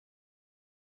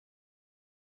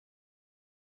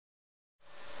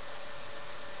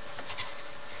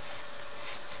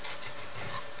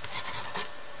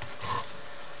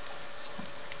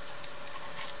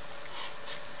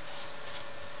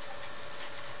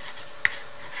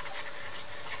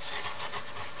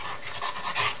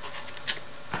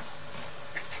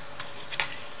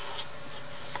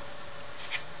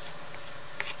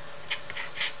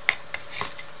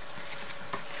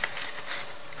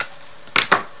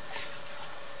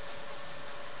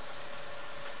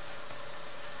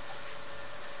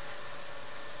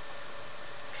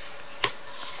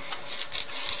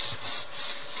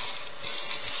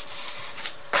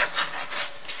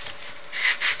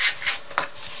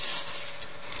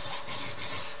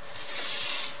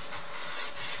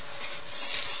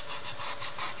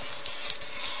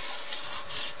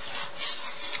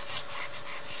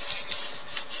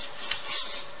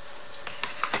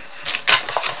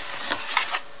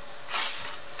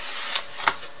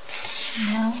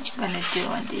Now I'm gonna do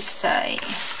on this side.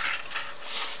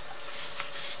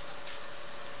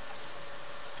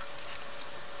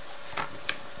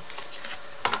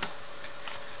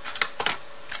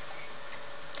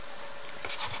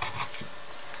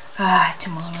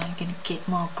 Tomorrow I'm gonna get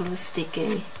more glue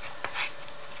sticker.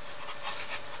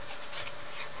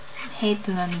 Hate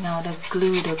running out of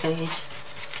glue though, guys.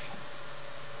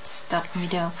 Stop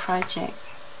middle project.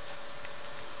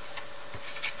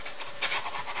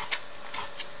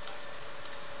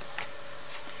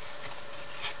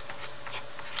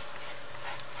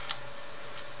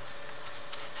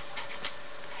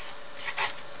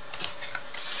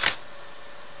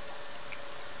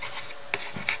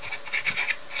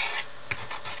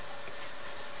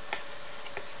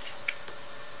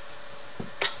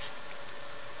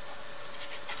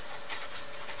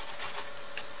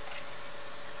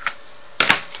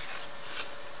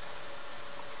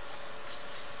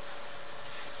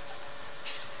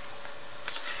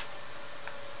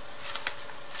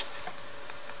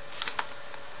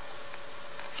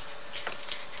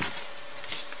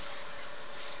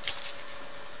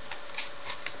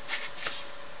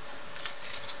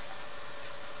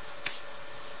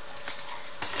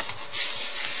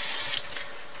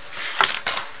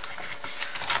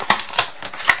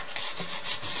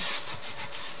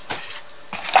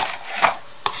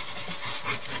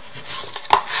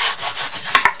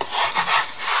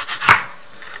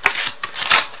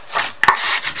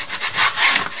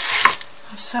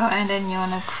 So, and then you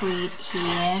want to create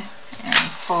here and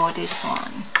for this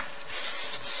one.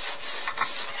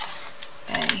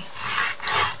 Okay.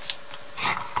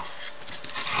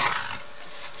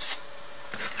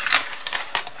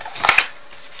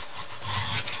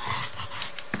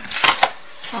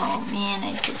 Oh man,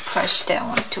 I did crush that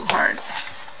one too hard.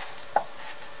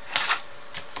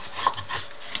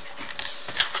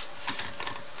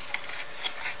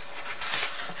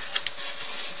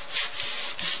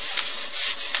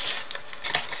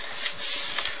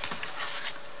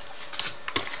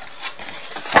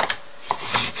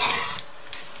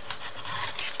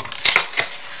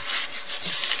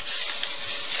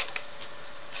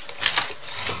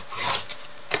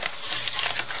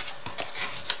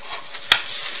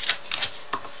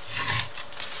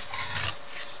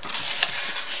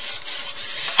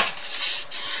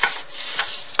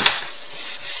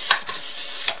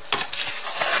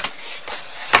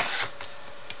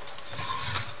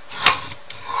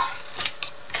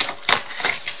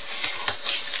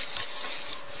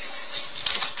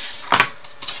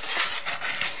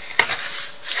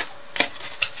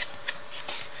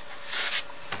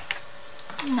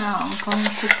 Now I'm going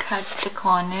to cut the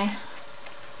corner.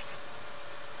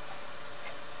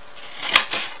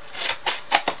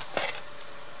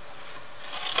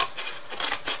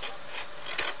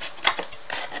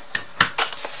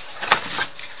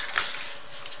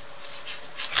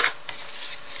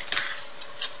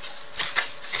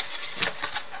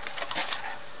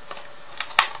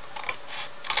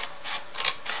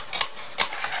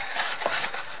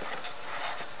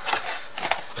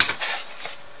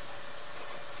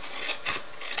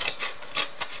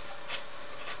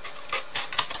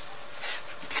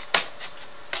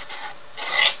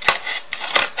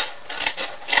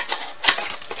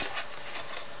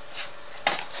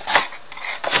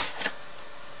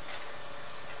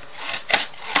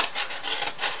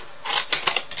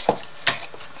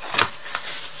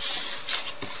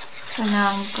 So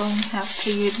now I'm going to have to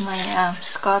use my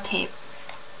score tape.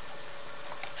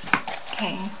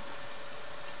 Okay.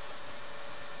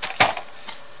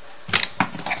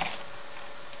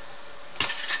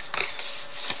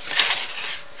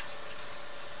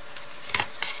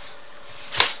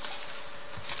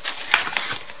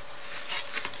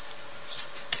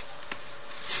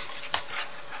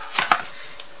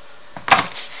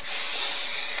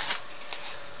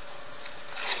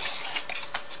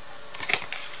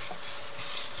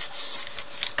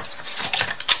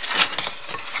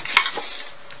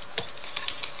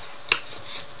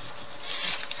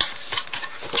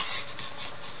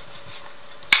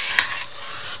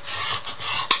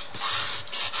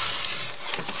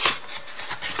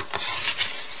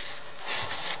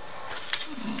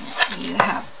 You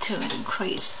have to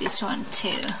increase this one too.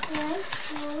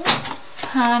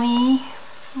 Honey,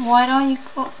 why don't you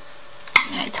go?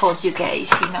 I told you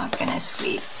guys he's not gonna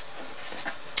sleep.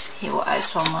 He will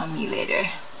ask for mommy later.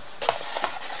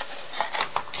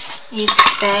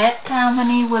 It's bedtime,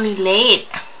 honey. Really late.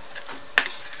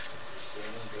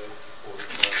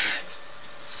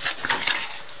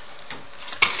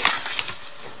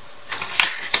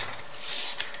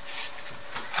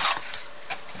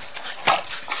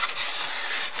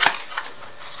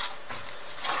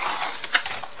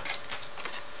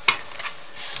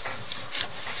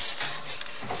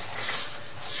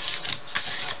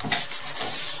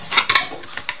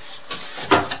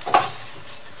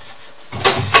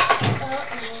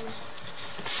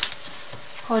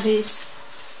 for this.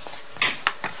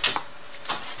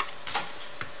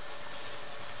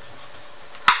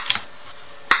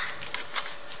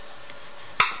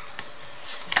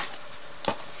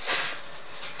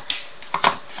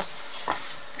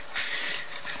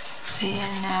 See,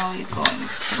 and now we're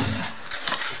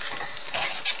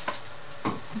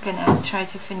gonna try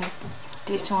to finish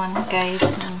this one, guys,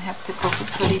 and have to go put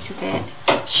Cody to bed.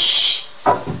 Shh,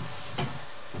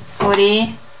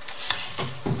 Cody.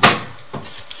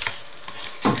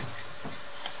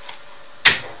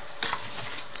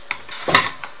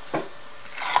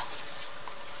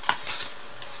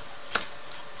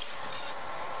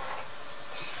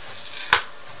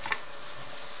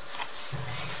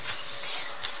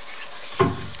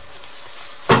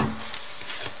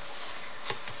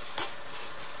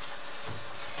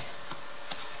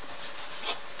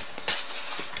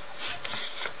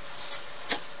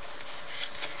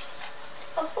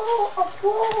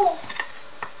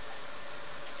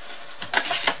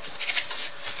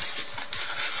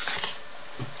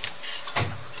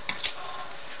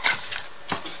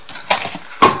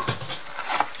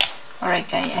 Alright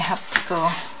guys, I have to go.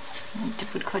 I need to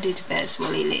put Cody to bed. It's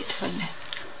really late for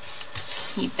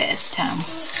the best time.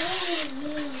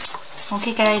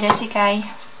 Okay guys, that's it guys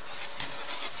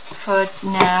for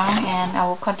now, and I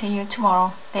will continue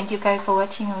tomorrow. Thank you guys for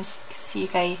watching. I will see you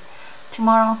guys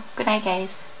tomorrow. Good night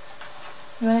guys.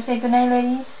 You wanna say good night,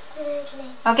 ladies?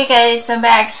 Okay guys, I'm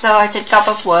back. So I just got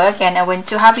off work and I went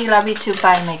to Hobby Lobby to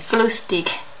buy my glue stick.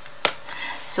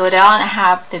 So they don't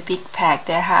have the big pack,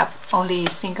 they have only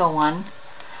single one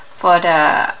for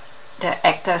the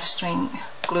extra string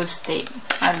glue stick.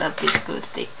 I love this glue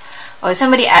stick. Oh,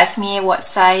 somebody asked me what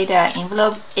size the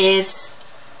envelope is.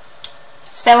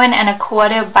 7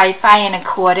 1/4 by 5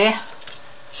 1/4.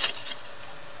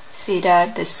 See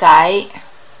the size.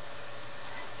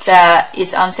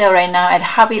 It's on sale right now at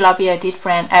Hobby Lobby, a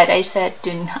different. As I said,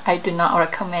 I do not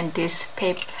recommend this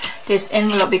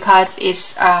envelope because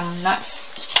it's not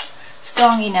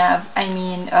strong enough. I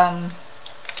mean,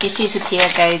 easy to tear,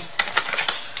 guys.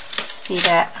 See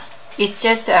that? It's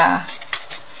just a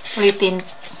really thin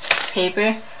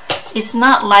paper. It's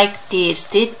not like this.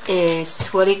 This is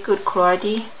really good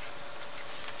quality.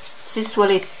 This is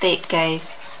really thick,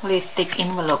 guys. Really thick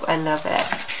envelope. I love that.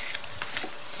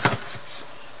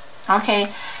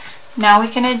 Okay, now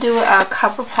we're gonna do a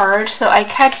couple parts. So I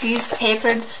cut these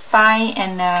papers fine,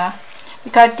 and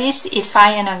because this is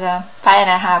 5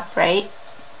 1/2, right?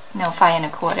 No, 5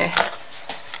 1/4.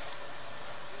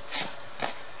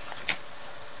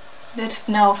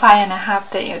 No, 5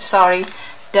 1/2. Sorry,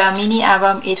 the mini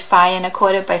album is 5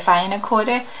 1/4 by 5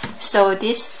 1/4. So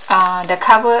this the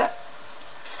cover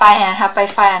 5 1/2 by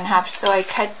 5 1/2. So I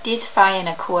cut this 5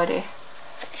 1/4.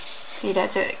 See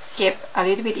that to give a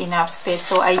little bit enough space.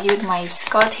 So I use my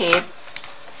Scotch tape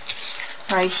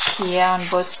right here on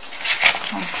both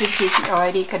on 2 pieces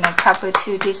already. Gonna cover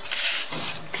 2 these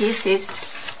pieces.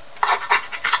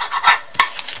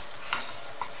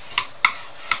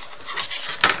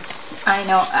 I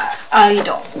know I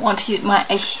don't want to use my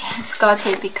Scotch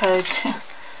tape because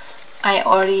I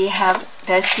already have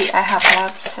that sheet I have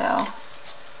left. So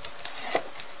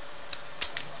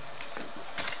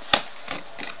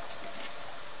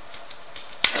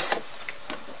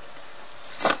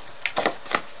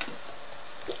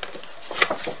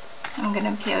I'm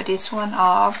gonna peel this one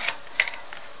off,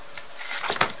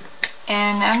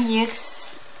 and I'm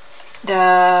use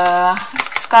the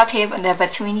Scotch tape in the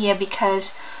between here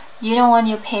because you don't want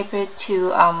your paper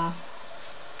to how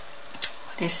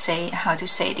to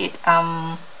say it,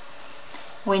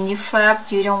 when you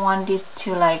flap, you don't want it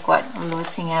to like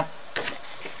loosen up.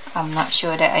 I'm not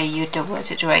sure that I used the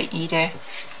words right either.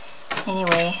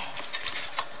 Anyway,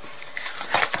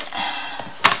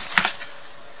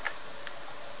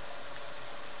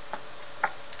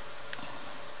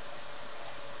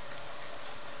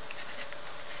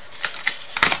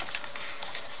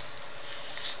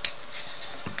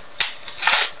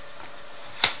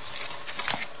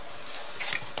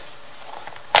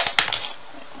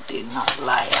 did not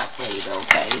lie up very well,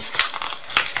 guys.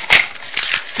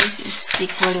 This is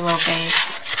stick really well, guys.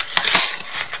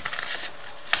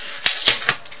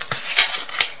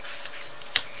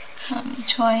 I'm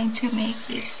trying to make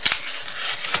this.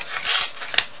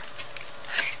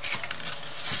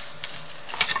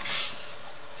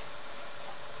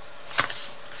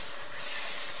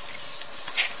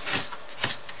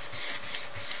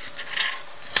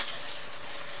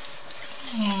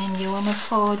 And you want to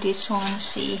fold this one,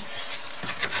 see,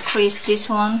 crease this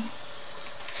one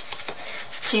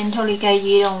gently, guys.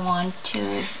 You don't want to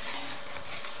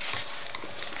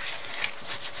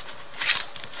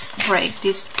break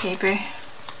this paper.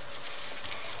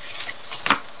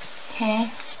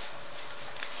 Okay.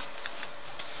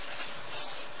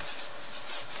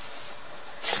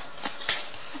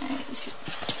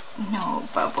 No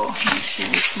bubble. Make sure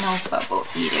there's no bubble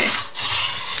either.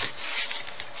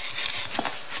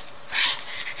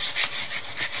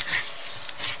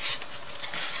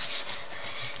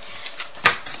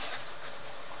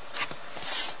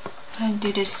 I'll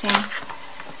do the same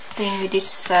thing with this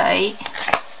side.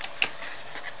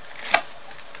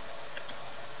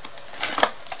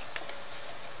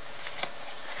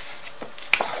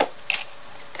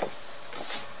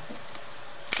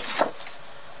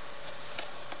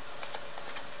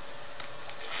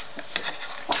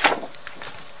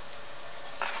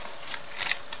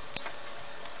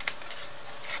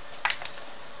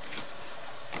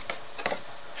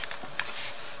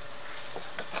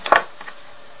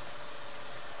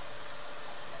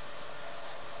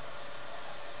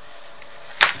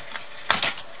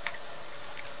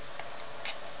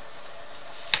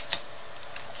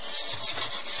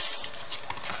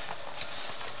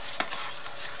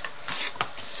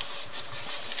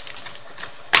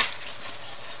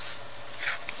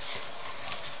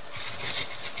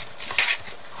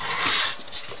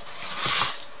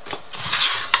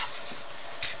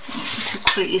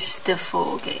 Crease the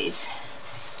fold, guys.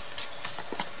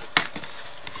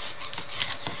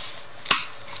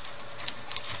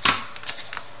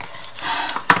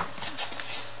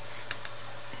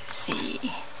 Let's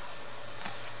see.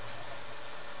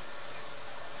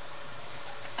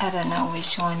 I don't know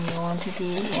which one you want to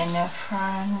be in the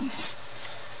front.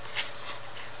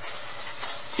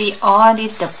 See, all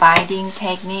this, the binding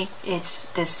technique, it's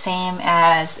the same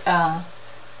as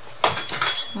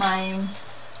my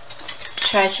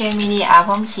treasure mini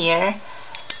album here.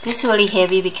 This is really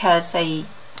heavy because the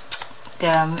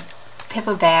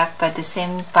paperback, but the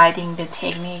same binding the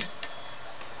technique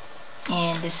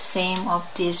and the same of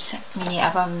this mini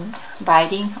album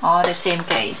binding, all the same,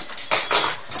 guys.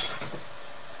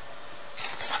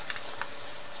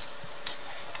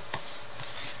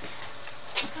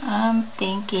 I'm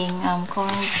thinking I'm going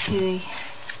to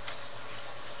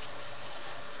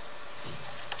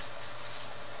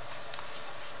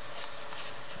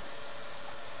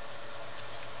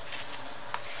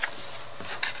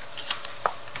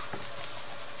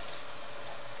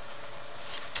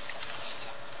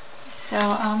so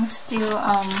I'm still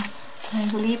I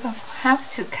believe I have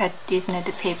to cut this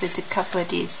another paper to cover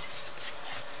this.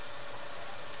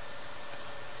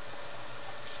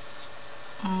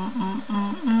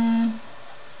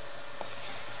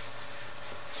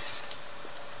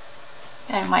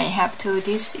 I might have to.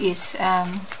 This is I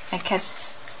cut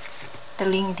the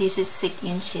length. This is 6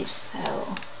 inches,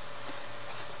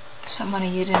 so I'm gonna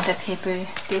use the paper,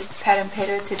 this pattern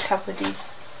paper, to cover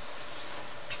this.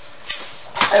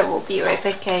 I will be right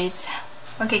back, guys.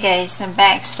 Okay, guys, I'm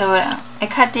back. So I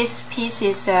cut this piece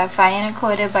is 5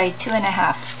 1/4 by 2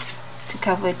 1/2 to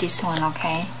cover this one.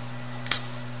 Okay.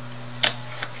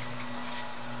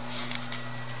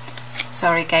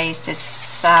 Sorry, guys, the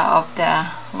sound of the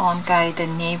lawn guy, the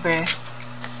neighbor.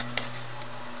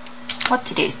 What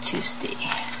today is Tuesday?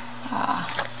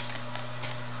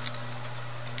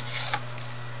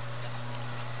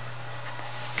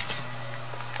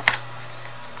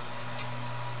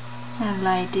 I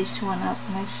light this one up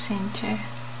in the center.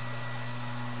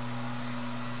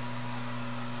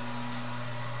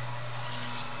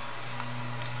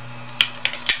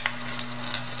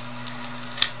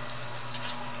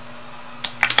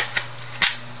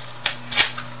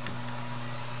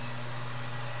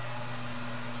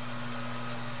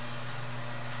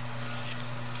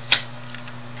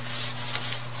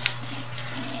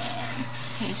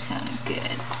 They sound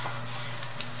good.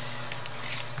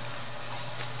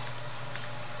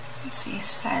 Let's see,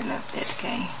 side of that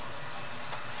guy.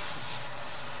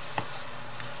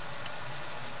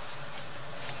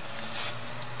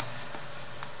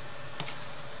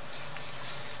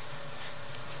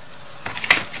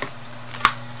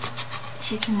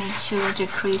 Just to make sure the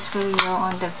crease will go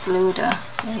on the glue,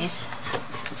 guys.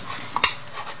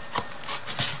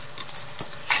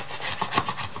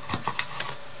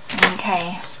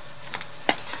 Okay,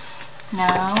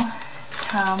 now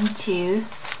come to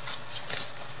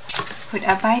put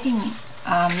a binding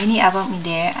mini album in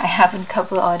there. I haven't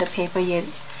covered all the paper yet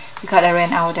because I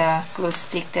ran out of glue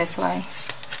stick, that's why.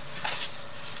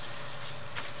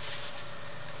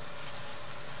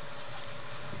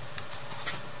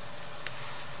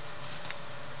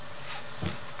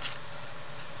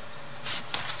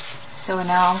 So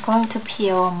now I'm going to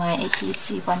peel my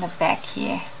adhesive on the back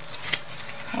here.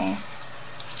 Okay.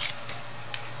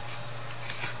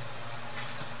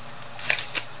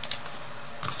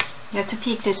 You have to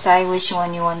pick the side which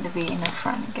one you want to be in the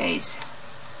front, guys.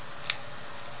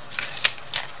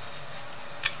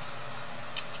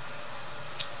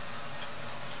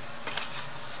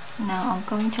 Now I'm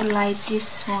going to light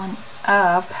this one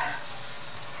up.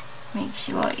 Make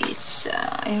sure it's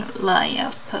line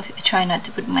up perfect. I try not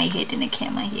to put my head in the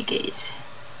camera here, guys.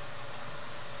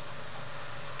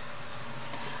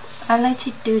 I like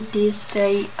to do this,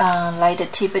 like the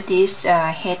tip of this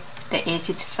head the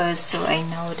edge first, so I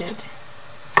know that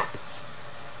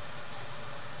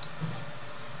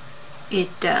it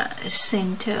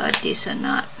center this or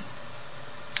not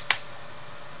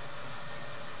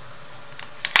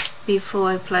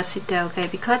before I place it down, okay?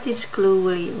 Because it's glue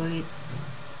really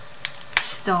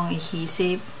strong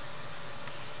adhesive.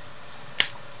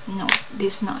 No,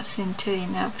 this not center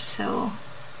enough, so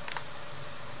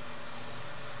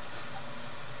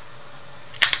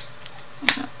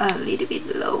a little bit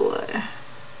lower.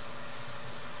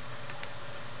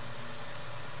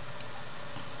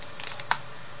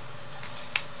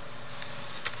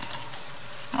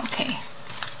 Okay.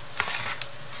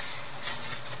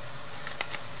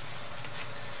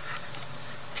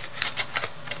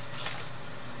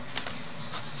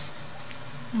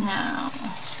 Now,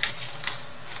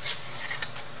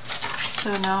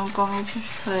 so now I'm going to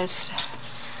first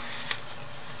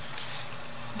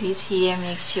this here,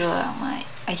 make sure my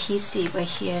adhesive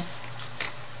adheres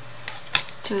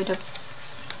to the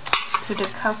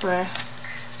cover.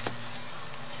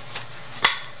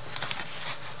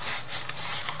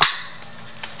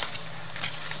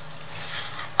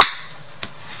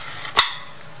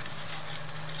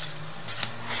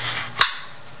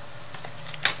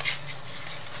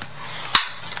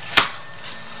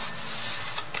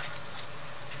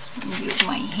 Use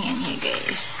my hand here,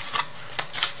 guys.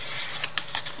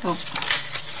 Oh.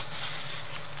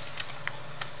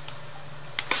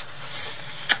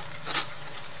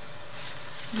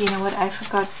 You know what? I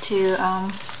forgot to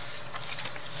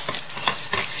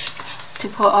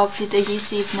pull off the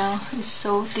adhesive now. It's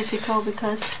so difficult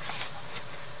because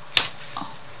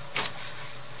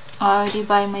I already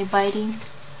by my biting.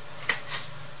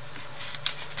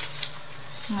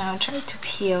 Now try to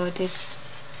peel this.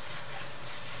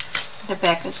 The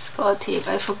back is skull tape.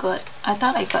 I forgot. I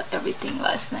thought I got everything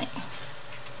last night.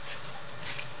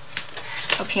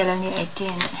 Apparently I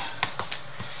didn't.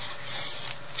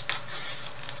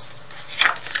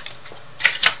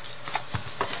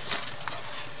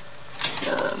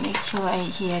 So make sure I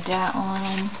hear that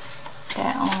one,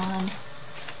 that one,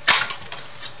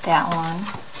 that one.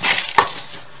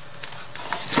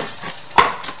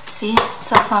 See,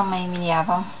 so far my mini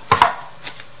album.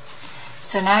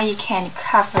 So now you can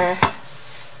cover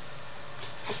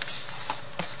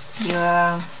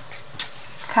your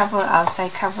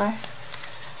outside cover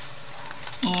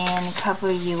and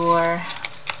cover your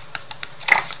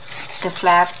the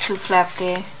flap, two flap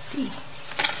there. See,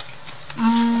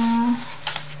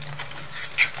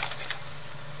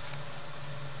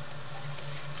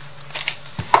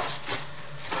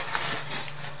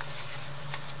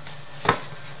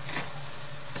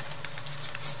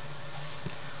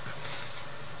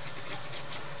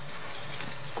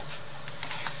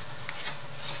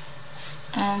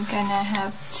 I'm gonna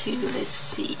have to, let's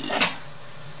see,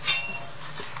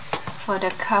 for the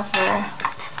cover,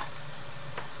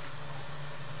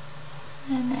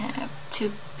 and I have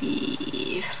to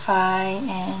be 5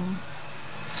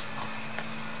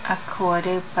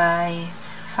 1/4 by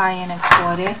 5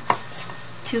 1/4,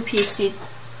 2 pieces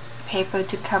paper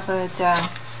to cover the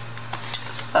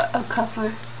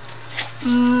cover.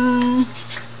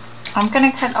 I'm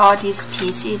gonna cut all these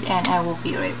pieces and I will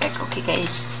be right back. Okay,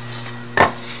 guys.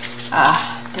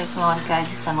 There's one,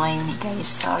 guys, it's annoying me, guys.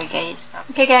 Sorry, guys.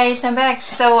 Okay, guys, I'm back.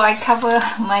 So I cover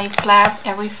my flap,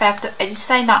 every flap. I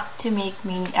decided not to make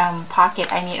me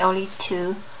pocket. I made only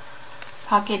 2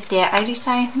 pocket there. I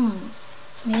decided,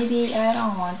 maybe I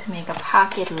don't want to make a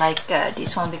pocket like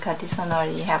this one, because this one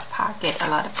already have pocket, a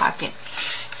lot of pocket.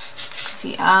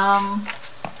 See,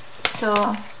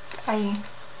 so I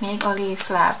make only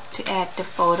flap to add the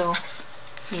photo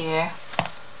here.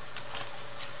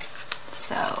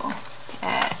 So to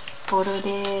add photo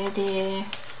there,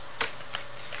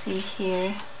 see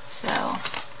here. So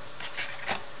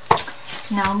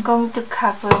now I'm going to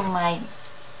cover my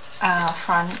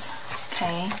front.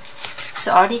 Okay,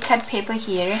 so already cut paper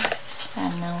here,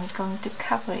 and now I'm going to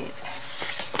cover it.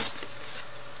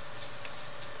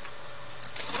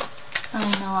 I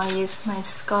know I used my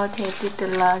skull tape with the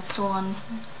last one.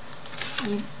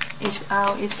 It's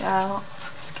out. It's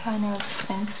kind of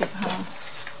expensive, huh?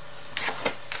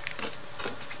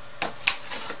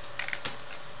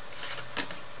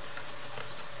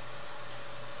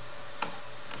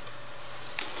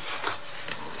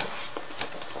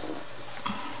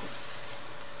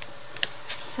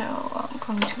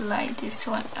 light this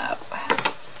one up.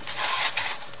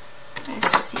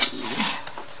 Let's see.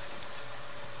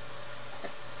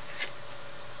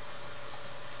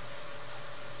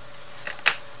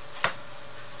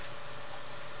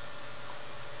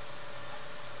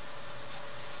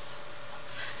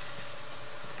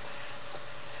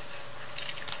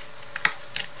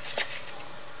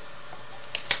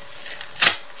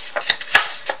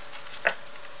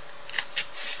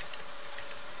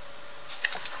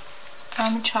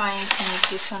 I'm trying to make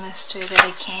this one as straight as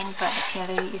I can, but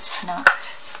apparently it's not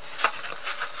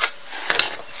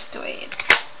straight.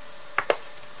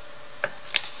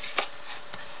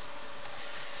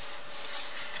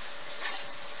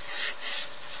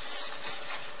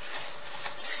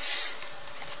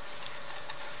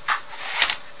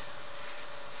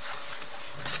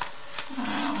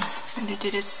 I'm going to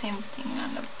do the same thing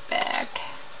on the back.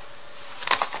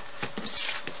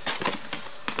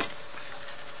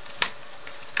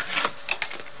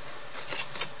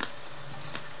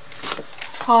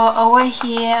 For over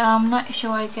here, I'm not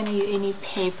sure I'm gonna use any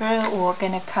paper or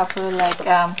gonna cover like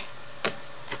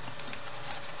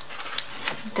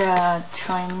the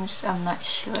trims. I'm not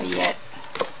sure yet.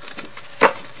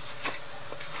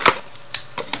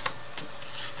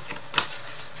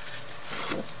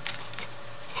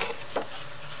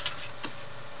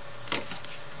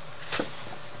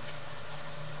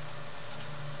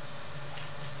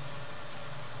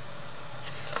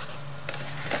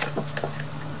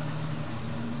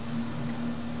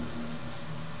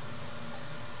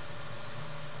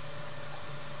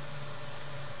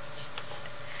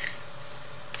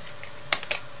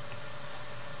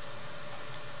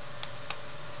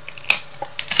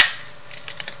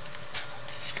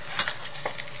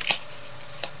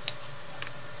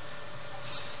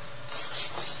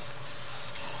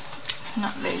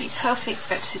 Not really perfect,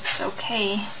 but it's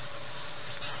okay.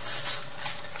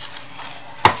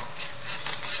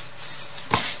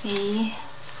 See,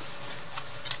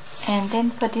 and then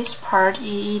for this part,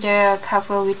 you either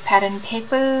cover with pattern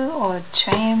paper or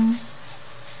trim.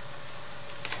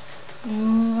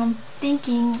 I'm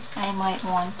thinking I might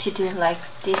want to do like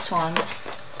this one.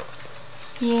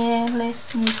 Yeah, let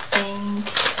me think.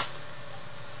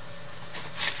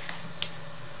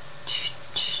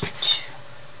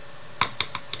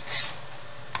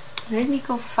 Let me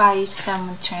go find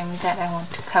some trim that I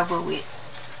want to cover with.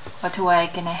 Otherwise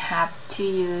I'm gonna have to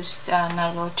use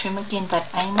nylon trim again, but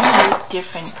I may use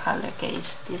different color,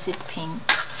 guys. This is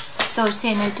pink. So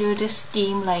since I do the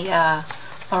scheme like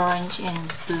orange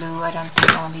and blue, I don't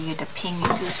think I want to use the pink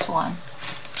in this one.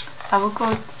 I will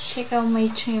go check out my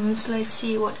trims. Let's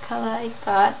see what color I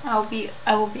got. I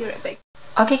will be right back.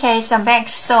 Okay guys, I'm back.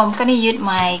 So I'm gonna use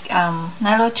my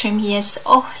nylon trim here. So,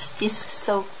 oh, this is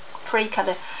so pretty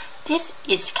color. This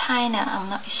is kinda, I'm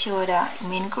not sure, the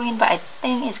mint green, but I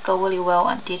think it's go really well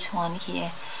on this one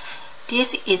here.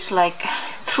 This is like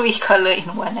 3 color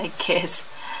in one, I guess.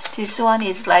 This one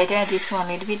is lighter, this one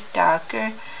a little bit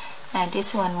darker, and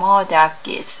this one more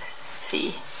darkish.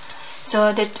 See,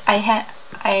 so that I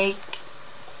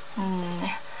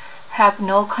have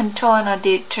no control on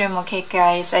the trim. Okay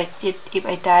guys, if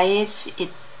I dye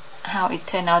it, how it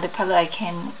turned out the color I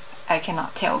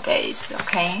cannot tell, guys.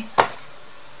 Okay.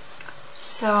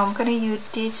 So I'm gonna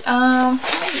use this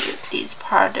this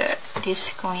powder,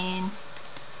 this green,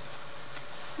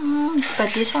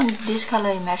 but this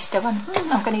color matched the one.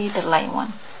 I'm gonna use the light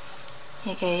one.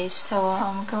 Okay, so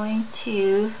I'm going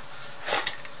to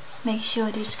make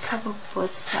sure this cover both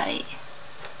sides.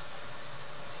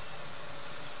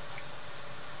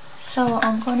 So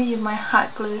I'm going to use my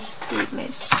hot glue stick.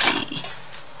 Let's see,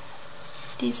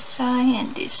 this side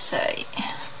and this side.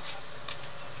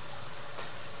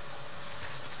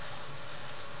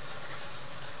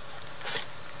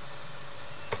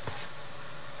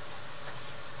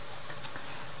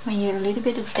 When you a little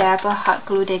bit of dab of hot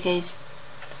glue, there, guys,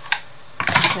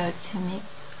 go to make,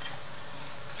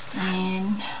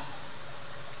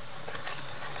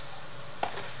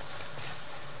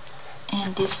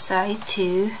 and this side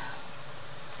too.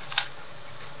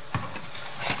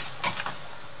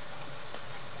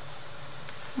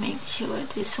 Make sure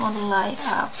this one light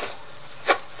up.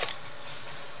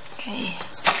 Okay.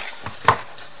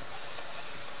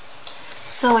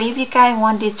 So if you guys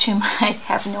want this trim, I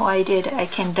have no idea that I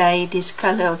can dye this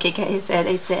color. Okay guys, as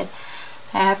I said,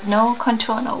 I have no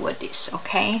control over this.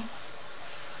 Okay,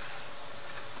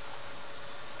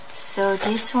 so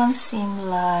this one seems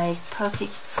like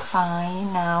perfect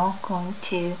fine. Now going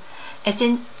to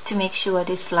to make sure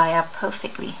this line up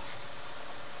perfectly.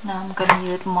 Now I'm gonna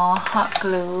use more hot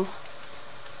glue.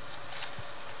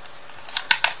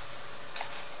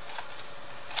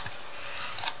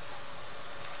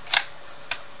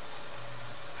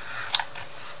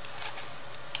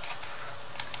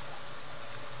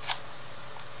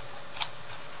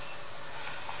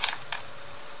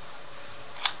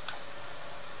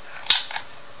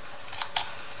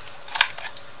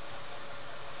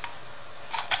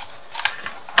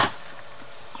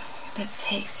 Let's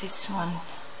take this one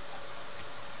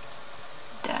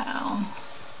down.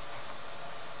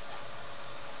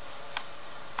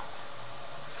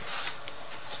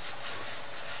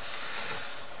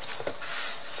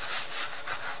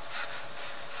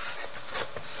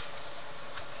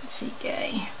 See,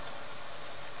 guy.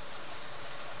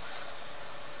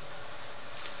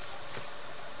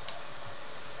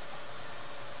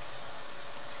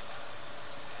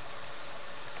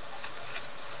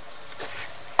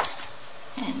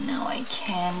 And now I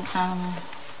can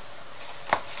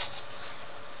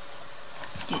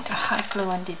get a hot glue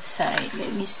on this side.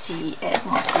 Let me see, add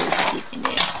more glue stick in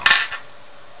there.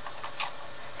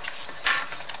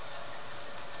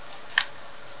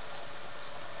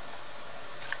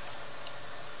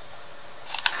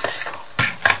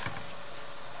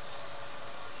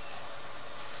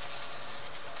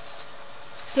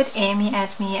 Did Amy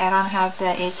ask me I don't have the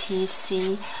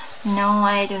ATC? No,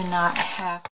 I do not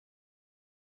have.